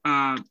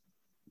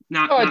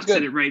not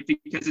said it right,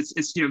 because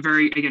it's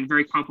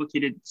very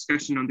complicated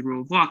discussion on the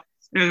rule of law.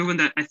 Another one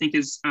that I think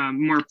is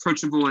more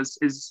approachable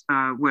is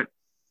what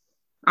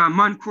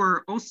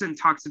Moncur Olson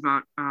talks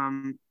about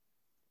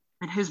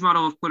in his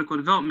model of political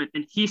development,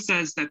 and he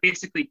says that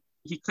basically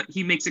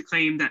he makes a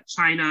claim that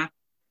China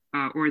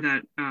or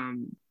that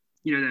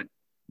that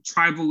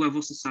tribal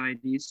level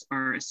societies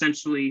are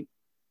essentially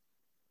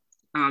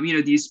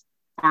these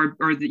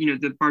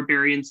the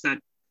barbarians that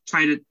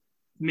try to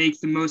make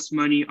the most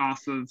money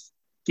off of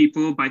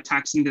people by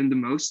taxing them the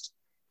most.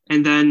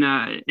 And then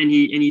and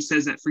he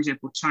says that, for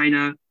example,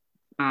 China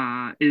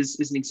is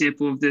an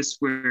example of this,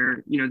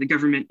 where the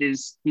government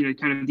is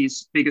kind of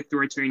these big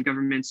authoritarian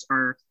governments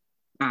are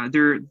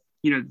their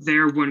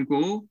one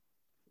goal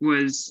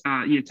was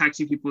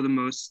taxing people the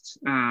most,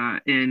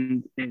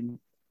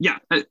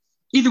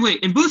 either way,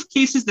 in both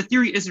cases the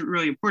theory isn't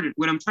really important.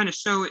 What I'm trying to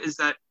show is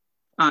that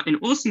in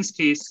Olson's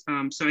case,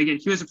 so again,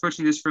 he was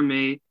approaching this from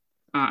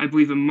I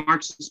believe a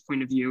Marxist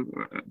point of view,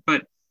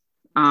 but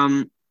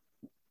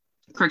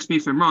correct me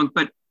if I'm wrong,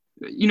 but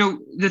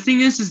the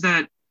thing is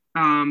that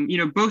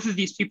both of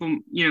these people,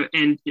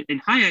 and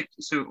Hayek,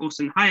 so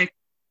Olson and Hayek,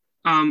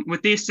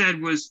 what they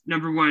said was,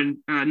 number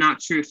one, not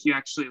true if you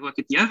actually look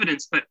at the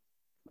evidence, but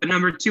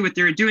number two, what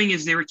they were doing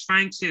is they were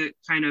trying to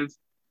kind of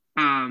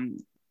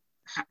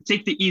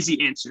take the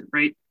easy answer,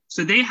 right?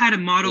 So they had a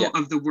model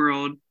of the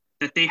world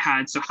that they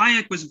had. So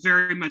Hayek was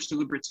very much a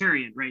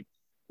libertarian, right?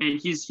 And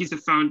he's the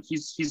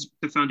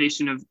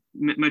foundation of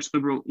much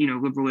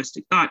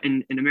liberalistic thought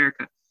in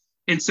America.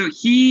 And so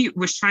he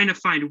was trying to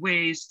find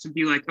ways to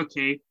be like,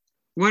 okay,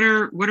 what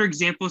are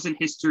examples in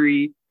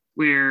history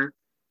where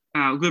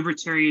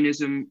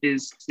libertarianism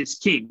is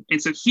king?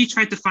 And so he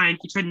tried to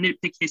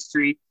nitpick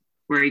history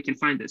where he can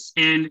find this.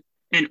 And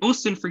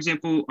Olson, for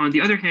example, on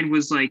the other hand,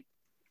 was like,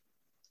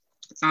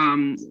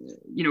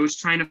 was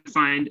trying to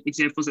find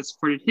examples that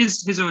supported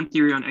his own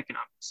theory on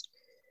economics.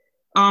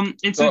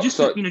 And so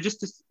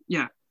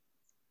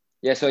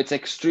so it's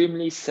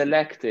extremely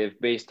selective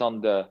based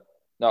on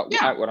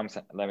what I'm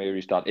saying. Let me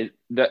restart.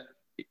 The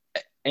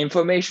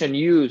information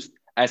used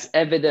as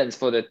evidence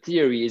for the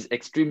theory is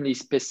extremely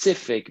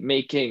specific,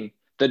 making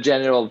the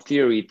general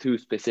theory too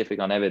specific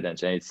on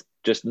evidence, and it's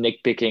just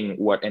nitpicking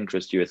what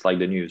interests you. It's like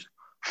the news.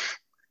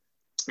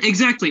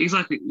 Exactly,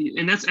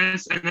 and that's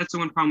the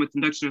one problem with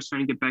induction I was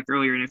trying to get back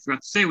earlier, and I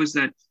forgot to say, was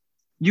that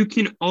you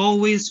can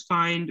always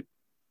find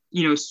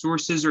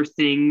sources or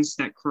things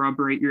that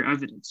corroborate your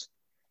evidence.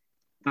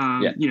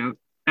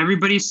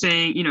 Everybody's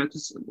saying,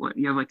 because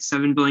you have like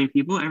 7 billion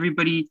people,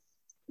 everybody,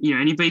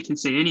 anybody can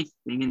say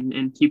anything,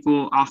 and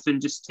people often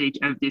just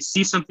they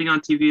see something on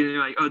TV and they're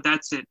like, oh,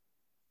 that's it,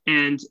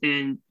 and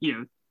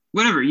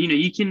whatever,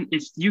 you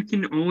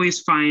can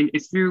always find,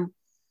 if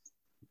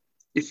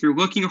you're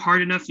looking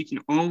hard enough, you can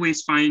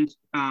always find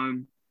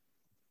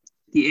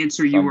the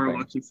answer you are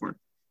looking for,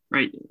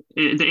 right?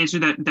 The answer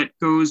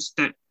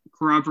that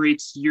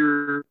corroborates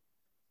your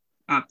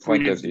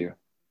point of view.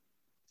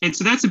 And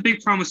so that's a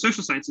big problem with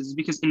social sciences,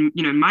 because in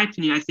my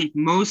opinion, I think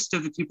most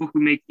of the people who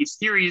make these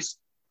theories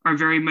are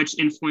very much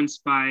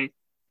influenced by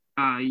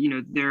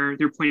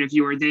their point of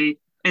view, or they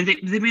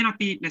may not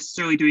be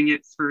necessarily doing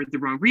it for the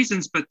wrong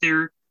reasons, but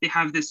they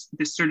have this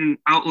certain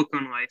outlook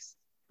on life,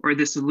 or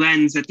this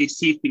lens that they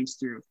see things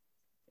through,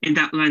 and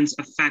that lens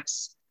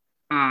affects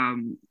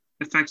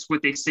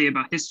what they say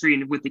about history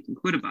and what they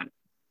conclude about it.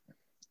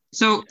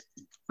 So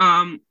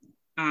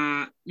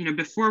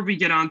before we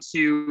get on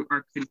to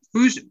our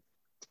conclusion,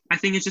 I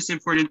think it's just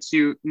important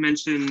to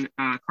mention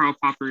Karl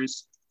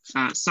Popper's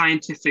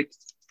scientific.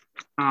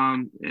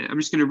 I'm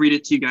just going to read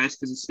it to you guys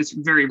because it's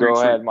very, very Go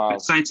short. ahead,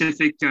 Miles.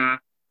 Scientific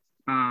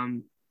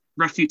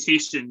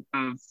refutation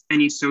of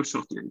any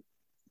social theory.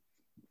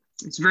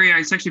 It's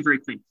actually very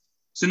clean.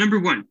 So number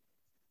one,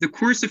 the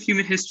course of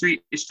human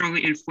history is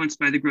strongly influenced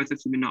by the growth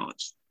of human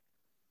knowledge.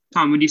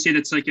 Tom, would you say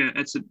that's a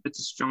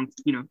strong,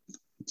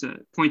 it's a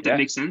point that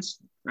makes sense,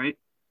 right?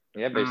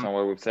 Yeah, based on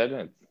what we've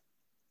said.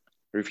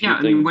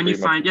 When you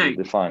find,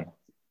 define.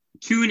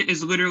 Kuhn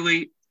is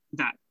literally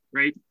that,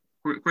 right?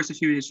 Course of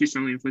human history is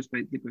strongly influenced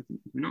by the growth of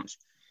human knowledge.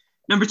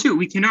 Number two,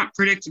 we cannot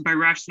predict by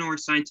rational or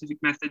scientific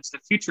methods the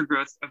future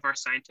growth of our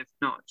scientific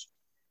knowledge.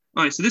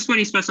 All right, so this one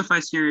he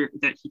specifies here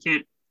that he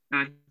can't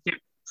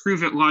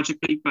prove it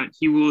logically, but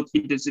he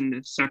does in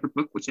a separate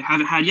book, which I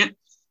haven't had yet.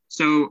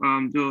 So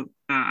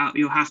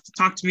you'll have to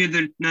talk to me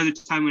another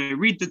time when I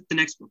read the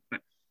next book.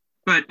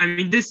 But I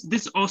mean,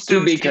 this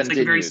also seems like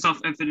a very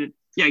self-evident.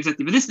 Yeah,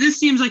 exactly. But this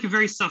seems like a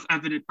very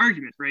self-evident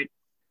argument, right?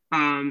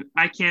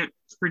 I can't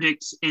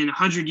predict in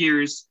 100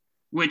 years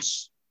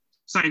which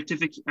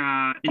scientific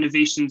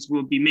innovations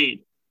will be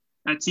made.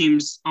 That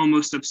seems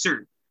almost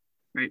absurd,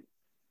 right?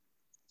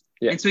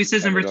 Yeah. And so he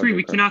says, number three,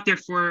 we cannot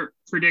therefore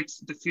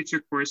predict the future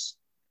course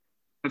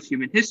of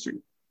human history.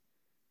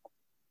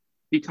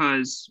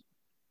 Because,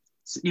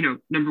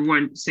 number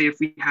one, say if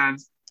we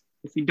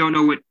don't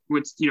know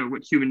what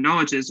human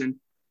knowledge is, and,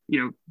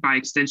 by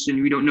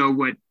extension, we don't know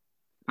what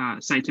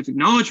scientific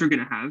knowledge we're going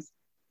to have,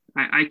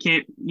 I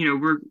can't,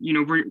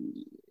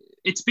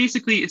 it's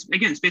basically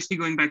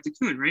going back to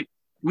Kuhn, right?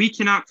 We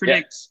cannot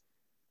predict,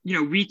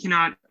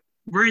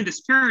 we're in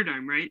this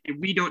paradigm, right?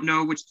 And we don't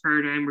know which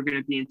paradigm we're going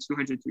to be in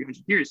 200,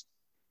 300 years.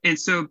 And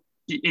so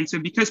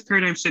because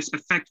paradigm shifts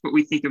affect what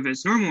we think of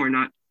as normal or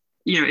not,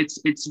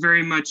 it's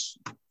very much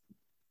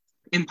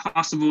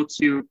impossible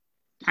to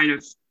kind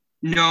of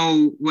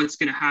know what's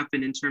going to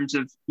happen in terms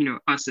of,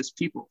 us as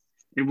people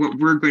and what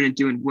we're going to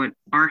do and what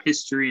our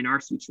history and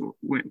our future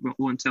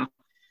will entail.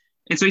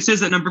 And so he says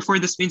that number four,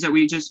 this means that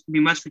we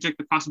must reject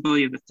the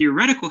possibility of a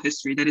theoretical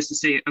history, that is to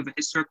say, of a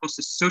historical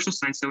social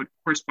science that would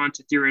correspond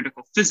to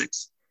theoretical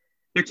physics.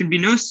 There can be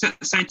no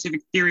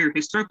scientific theory or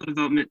historical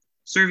development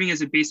serving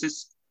as a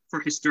basis for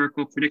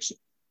historical prediction.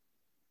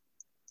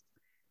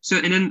 So,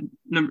 and then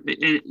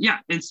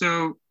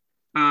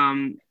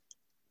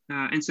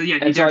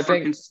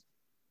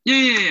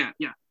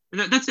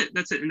That's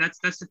it. And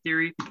that's the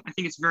theory. I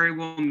think it's very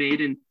well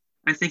made, and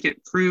I think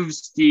it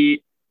proves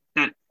the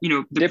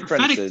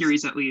prophetic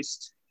theories at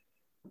least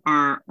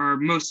are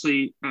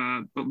mostly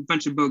a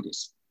bunch of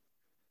bogus.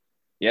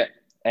 Yeah,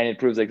 and it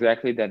proves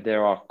exactly that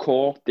there are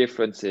core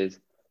differences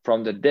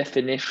from the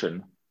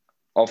definition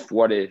of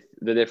what is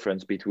the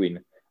difference between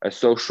a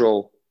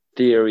social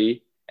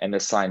theory and a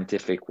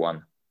scientific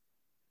one.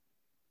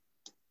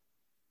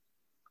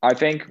 I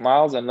think,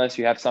 Miles, unless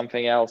you have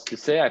something else to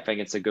say, I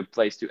think it's a good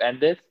place to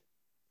end it.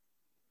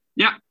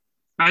 Yeah,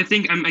 I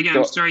think,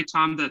 I'm sorry,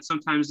 Tom, that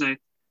sometimes I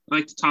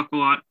like to talk a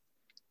lot.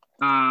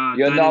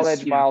 Your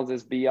knowledge, Miles,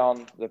 is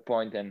beyond the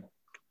point and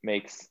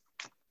makes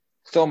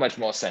so much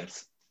more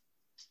sense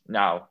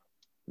now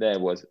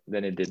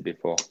than it did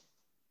before.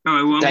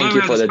 Oh, well, thank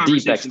you for the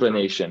deep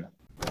explanation.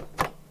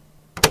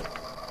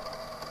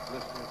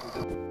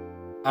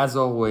 As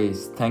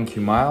always, thank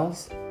you,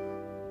 Miles.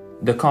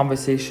 The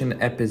conversation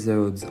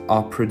episodes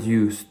are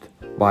produced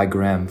by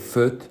Graham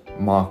Foote,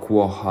 Mark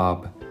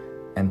Warhab,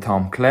 and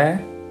Tom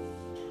Clare.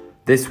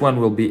 This one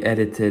will be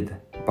edited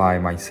by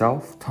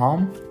myself,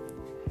 Tom.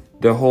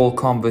 The whole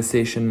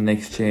Conversation and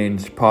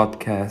Exchange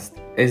podcast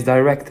is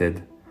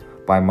directed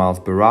by Miles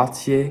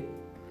Baratier.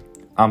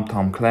 I'm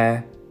Tom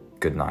Clare.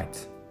 Good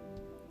night.